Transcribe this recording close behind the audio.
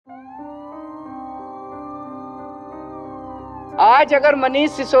आज अगर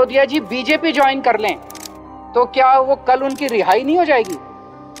मनीष सिसोदिया जी BJP join कर लें तो क्या वो कल उनकी रिहाई नहीं हो जाएगी?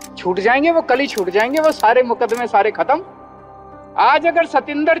 छूट जाएंगे वो, कल ही छूट जाएंगे वो, सारे मुकदमे सारे खत्म। आज अगर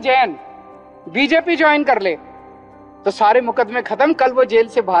सतिंदर जैन बीजेपी ज्वाइन कर ले तो सारे मुकदमे खत्म, कल वो जेल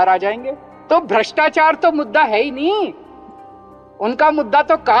से बाहर आ जाएंगे। तो भ्रष्टाचार तो मुद्दा है ही नहीं, उनका मुद्दा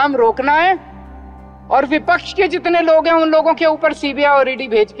तो काम रोकना है। और विपक्ष के जितने लोग हैं उन लोगों के ऊपर सीबीआई और ईडी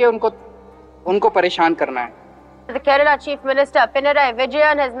भेज के उनको परेशान करना है। The Kerala Chief Minister Pinarayi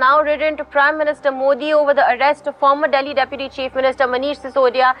Vijayan has now written to Prime Minister Modi over the arrest of former Delhi Deputy Chief Minister Manish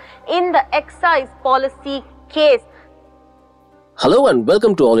Sisodia in the excise policy case. Hello and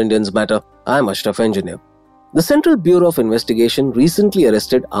welcome to All Indians Matter. I am Ashraf Engineer. The Central Bureau of Investigation recently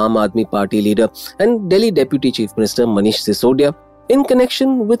arrested Aam Aadmi Party leader and Delhi Deputy Chief Minister Manish Sisodia in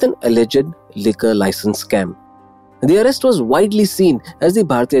connection with an alleged liquor license scam. The arrest was widely seen as the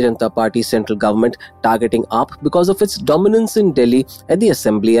Bharatiya Janata Party central government targeting AAP because of its dominance in Delhi at the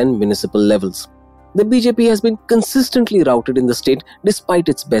assembly and municipal levels. The BJP has been consistently routed in the state despite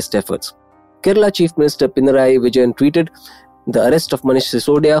its best efforts. Kerala Chief Minister Pinarayi Vijayan tweeted, "The arrest of Manish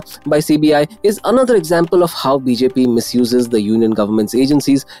Sisodia by CBI is another example of how BJP misuses the union government's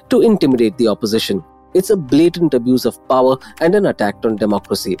agencies to intimidate the opposition. It's a blatant abuse of power and an attack on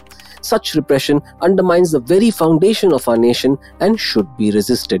democracy. Such repression undermines the very foundation of our nation and should be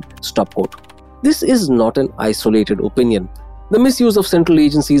resisted." Stop quote. This is not an isolated opinion. The misuse of central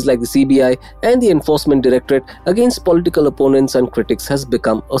agencies like the CBI and the Enforcement Directorate against political opponents and critics has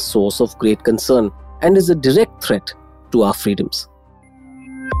become a source of great concern and is a direct threat to our freedoms.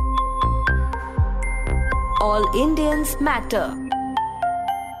 All Indians Matter.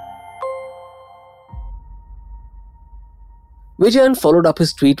 Vijayan followed up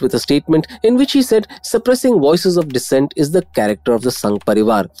his tweet with a statement in which he said suppressing voices of dissent is the character of the Sangh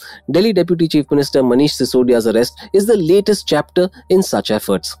Parivar. Delhi Deputy Chief Minister Manish Sisodia's arrest is the latest chapter in such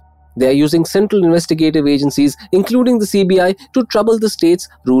efforts. They are using central investigative agencies, including the CBI, to trouble the states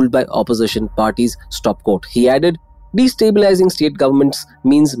ruled by opposition parties. Stop quote. He added, "Destabilizing state governments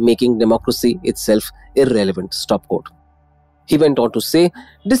means making democracy itself irrelevant." Stop quote. He went on to say,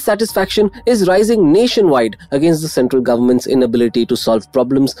 "Dissatisfaction is rising nationwide against the central government's inability to solve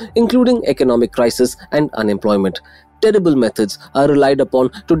problems, including economic crisis and unemployment. Terrible methods are relied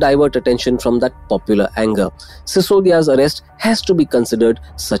upon to divert attention from that popular anger. Sisodia's arrest has to be considered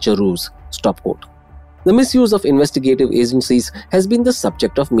such a ruse." Stop quote. The misuse of investigative agencies has been the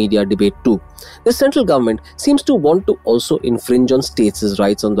subject of media debate too. The central government seems to want to also infringe on states'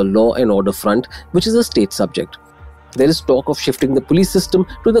 rights on the law and order front, which is a state subject. There is talk of shifting the police system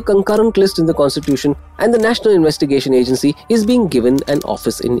to the concurrent list in the constitution, and the National Investigation Agency is being given an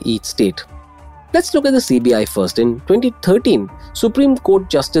office in each state. Let's look at the CBI first. In 2013, Supreme Court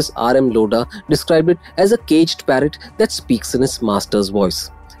Justice R.M. Lodha described it as a caged parrot that speaks in its master's voice.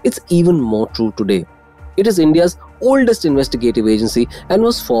 It's even more true today. It is India's oldest investigative agency and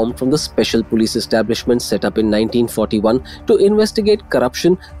was formed from the Special Police Establishment set up in 1941 to investigate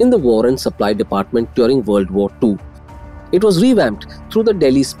corruption in the War and Supply Department during World War II. It was revamped through the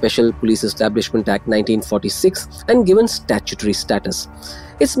Delhi Special Police Establishment Act 1946 and given statutory status.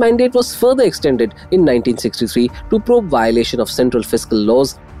 Its mandate was further extended in 1963 to probe violation of central fiscal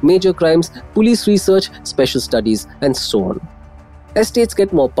laws, major crimes, police research, special studies, and so on. As states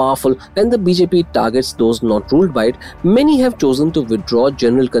get more powerful and the BJP targets those not ruled by it, many have chosen to withdraw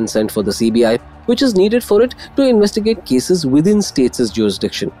general consent for the CBI, which is needed for it to investigate cases within states'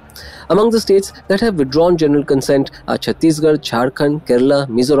 jurisdiction. Among the states that have withdrawn general consent are Chhattisgarh, Jharkhand, Kerala,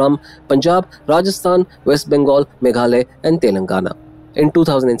 Mizoram, Punjab, Rajasthan, West Bengal, Meghalaya, and Telangana. In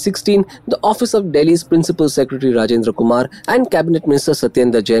 2016, the office of Delhi's Principal Secretary Rajendra Kumar and Cabinet Minister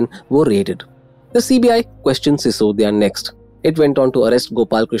Satyendra Jain were raided. The CBI questioned Sisodia next. It went on to arrest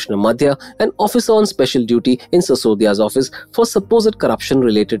Gopal Krishna Madhya, an officer on special duty in Sisodia's office, for supposed corruption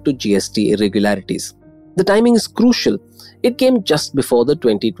related to GST irregularities. The timing is crucial. It came just before the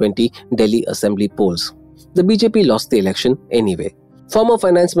 2020 Delhi Assembly polls. The BJP lost the election anyway. Former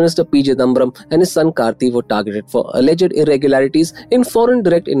Finance Minister P. Chidambaram and his son Karti were targeted for alleged irregularities in foreign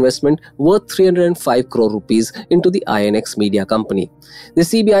direct investment worth 305 crore rupees into the INX Media Company. The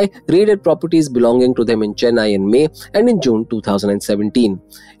CBI raided properties belonging to them in Chennai in May and in June 2017.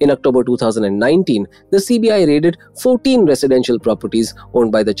 In October 2019, the CBI raided 14 residential properties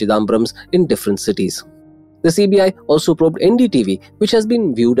owned by the Chidambarams in different cities. The CBI also probed NDTV, which has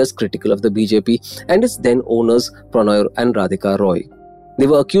been viewed as critical of the BJP and its then owners Pranoy and Radhika Roy. They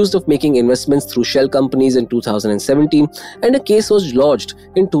were accused of making investments through shell companies in 2017, and a case was lodged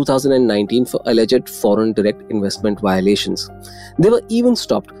in 2019 for alleged foreign direct investment violations. They were even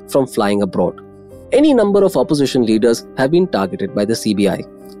stopped from flying abroad. Any number of opposition leaders have been targeted by the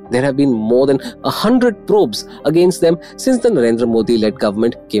CBI. There have been more than 100 probes against them since the Narendra Modi-led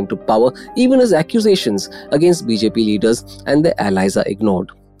government came to power, even as accusations against BJP leaders and their allies are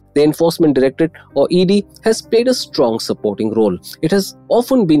ignored. The Enforcement Directorate, or ED, has played a strong supporting role. It has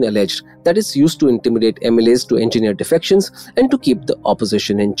often been alleged that it's used to intimidate MLAs to engineer defections and to keep the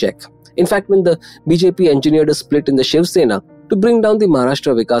opposition in check. In fact, when the BJP engineered a split in the Shiv Sena to bring down the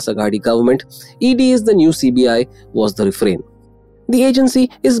Maharashtra Vikas Aghadi government, ED is the new CBI was the refrain. The agency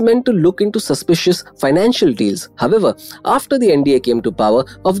is meant to look into suspicious financial deals. However, after the NDA came to power,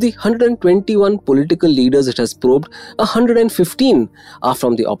 of the 121 political leaders it has probed, 115 are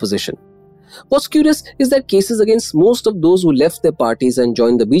from the opposition. What's curious is that cases against most of those who left their parties and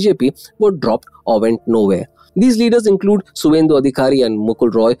joined the BJP were dropped or went nowhere. These leaders include Suvendu Adhikari and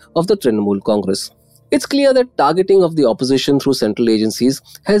Mukul Roy of the Trinamool Congress. It's clear that targeting of the opposition through central agencies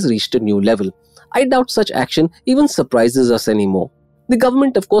has reached a new level. I doubt such action even surprises us anymore. The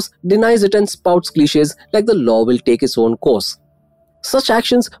government, of course, denies it and spouts cliches like the law will take its own course. Such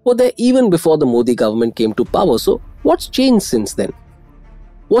actions were there even before the Modi government came to power, so what's changed since then?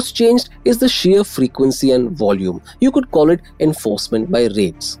 What's changed is the sheer frequency and volume. You could call it enforcement by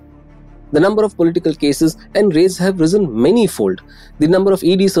raids. The number of political cases and raids have risen many-fold. The number of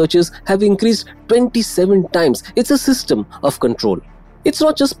ED searches have increased 27 times. It's a system of control. It's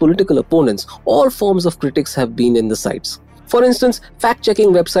not just political opponents. All forms of critics have been in the sights. For instance, fact-checking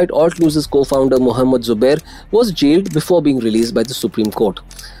website Alt News's co-founder Mohammed Zubair was jailed before being released by the Supreme Court.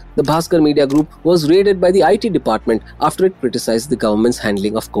 The Bhaskar Media Group was raided by the IT department after it criticized the government's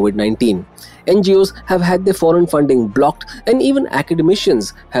handling of COVID-19. NGOs have had their foreign funding blocked and even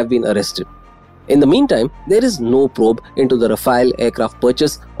academicians have been arrested. In the meantime, there is no probe into the Rafale aircraft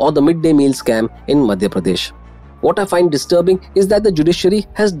purchase or the midday meal scam in Madhya Pradesh. What I find disturbing is that the judiciary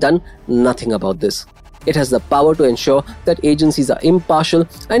has done nothing about this. It has the power to ensure that agencies are impartial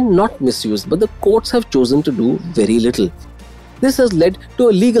and not misused, but the courts have chosen to do very little. This has led to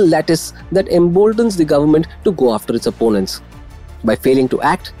a legal lattice that emboldens the government to go after its opponents. By failing to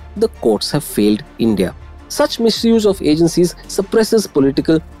act, the courts have failed India. Such misuse of agencies suppresses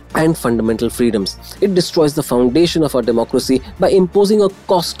political and fundamental freedoms. It destroys the foundation of our democracy by imposing a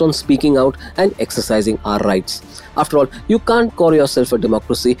cost on speaking out and exercising our rights. After all, you can't call yourself a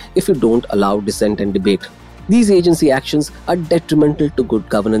democracy if you don't allow dissent and debate. These agency actions are detrimental to good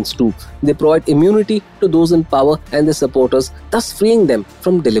governance too. They provide immunity to those in power and their supporters, thus freeing them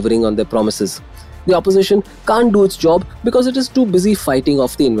from delivering on their promises. The opposition can't do its job because it is too busy fighting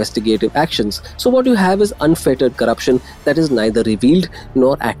off the investigative actions. So what you have is unfettered corruption that is neither revealed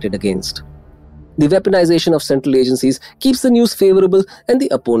nor acted against. The weaponization of central agencies keeps the news favorable and the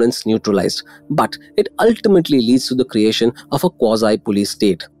opponents neutralized. But it ultimately leads to the creation of a quasi-police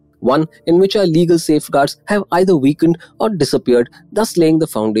state. One in which our legal safeguards have either weakened or disappeared, thus laying the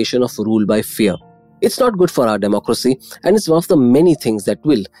foundation of rule by fear. It's not good for our democracy, and it's one of the many things that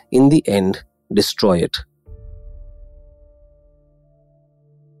will, in the end, destroy it.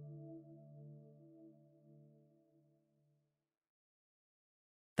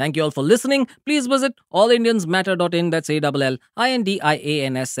 Thank you all for listening. Please visit allindiansmatter.in, that's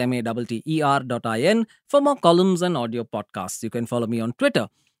ALLINDIANSMATTER.in for more columns and audio podcasts. You can follow me on Twitter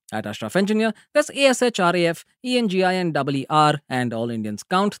at Ashraf Engineer, that's ASHRAFENGINER, and All Indians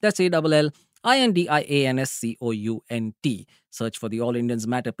Count, that's ALLINDIANSCOUNT. Search for the All Indians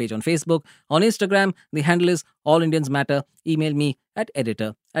Matter page on Facebook. On Instagram, the handle is All Indians Matter. Email me at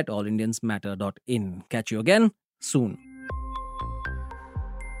editor@allindiansmatter.in. Catch you again soon.